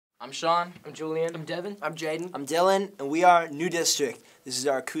I'm Sean. I'm Julian. I'm Devin. I'm Jaden. I'm Dylan, and we are New District. This is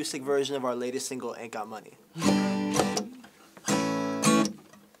our acoustic version of our latest single, Ain't Got Money.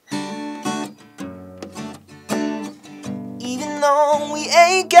 Even though we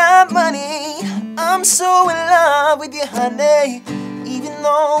ain't got money, I'm so in love with you, honey. Even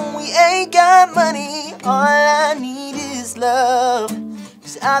though we ain't got money, all I need is love.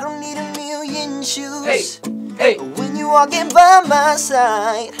 'Cause I don't need a million shoes. Hey. But when you're walking by my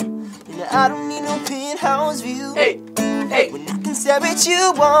side, and I don't need no penthouse view. Hey. When I can stare at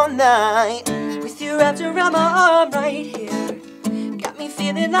you all night, With you wrapped around my arm right here, got me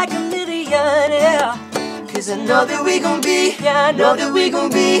feeling like a millionaire. 'cause I know that we gon' be, Yeah, I know that we gon'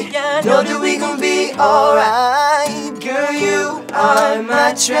 be, know that we gon' be alright. Girl, you are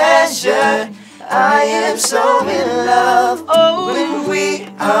my treasure. I am so in love. Oh, When we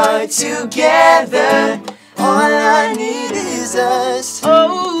are together, all I need is us.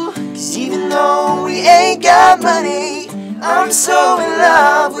 oh, 'Cause even though we ain't got money, I'm so in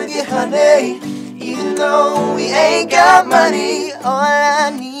love with you, honey. Even though we ain't got money, all I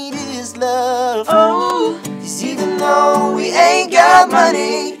need is love. oh. 'Cause even though we ain't got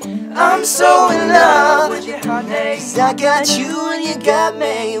money, I'm so in love with you, honey. 'Cause I got you and you got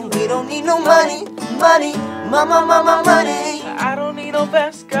me, and we don't need no money, money, money. I don't need no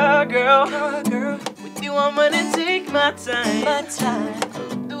fast car, girl. Girl, With you, I'm gonna take my time. my time.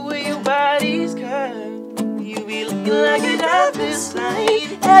 The way your body's curved, you be looking like a diamond slide.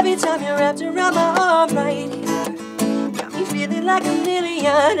 Every time you're wrapped around my arm right here, got me feeling like a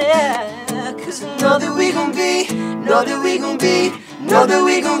millionaire. 'Cause I Know that we gon' be, know that we gon' be, know that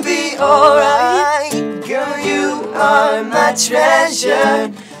we gon' be alright. Girl, you are my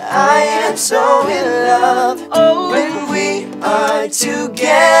treasure. I am so in love. Oh, When we are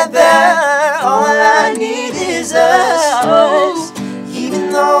together, all I need is us.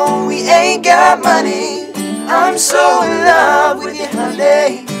 Even though we ain't got money, I'm so in love with you,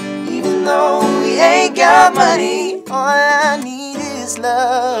 honey. Even though we ain't got money, all I need is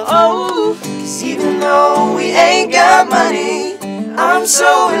love. oh, 'Cause even though we ain't got money, I'm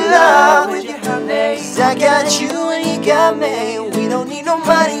so in love with you, honey. 'Cause I got you and you got me, and we don't need no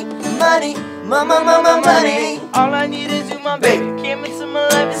money, money. All I need is you, my baby. Came into my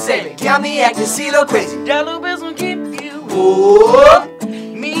life and saved me. Got me acting CeLeb crazy. Dollar bills won't keep you. Oh,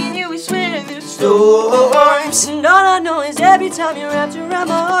 Me and you, we swim through storms. and all I know is every time you're wrapped around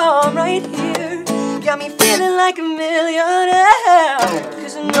my arm right here, got me feeling like a millionaire.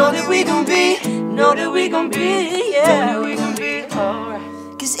 'Cause I know that we gon' be, know that we gon' be, yeah. we gon' be alright.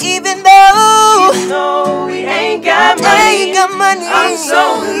 'Cause even though No, we ain't got I money. ain't got money, I'm so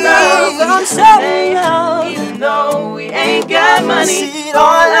in love. I'm so in love. Even though we ain't got money, See,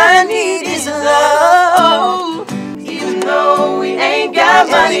 all I need is love. even though we ain't got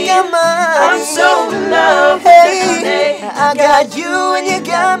money, I'm so in love. Hey, I got you and you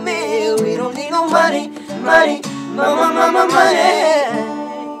got me. We don't need no money, money.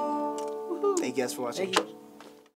 Thank you guys for watching. Thank you.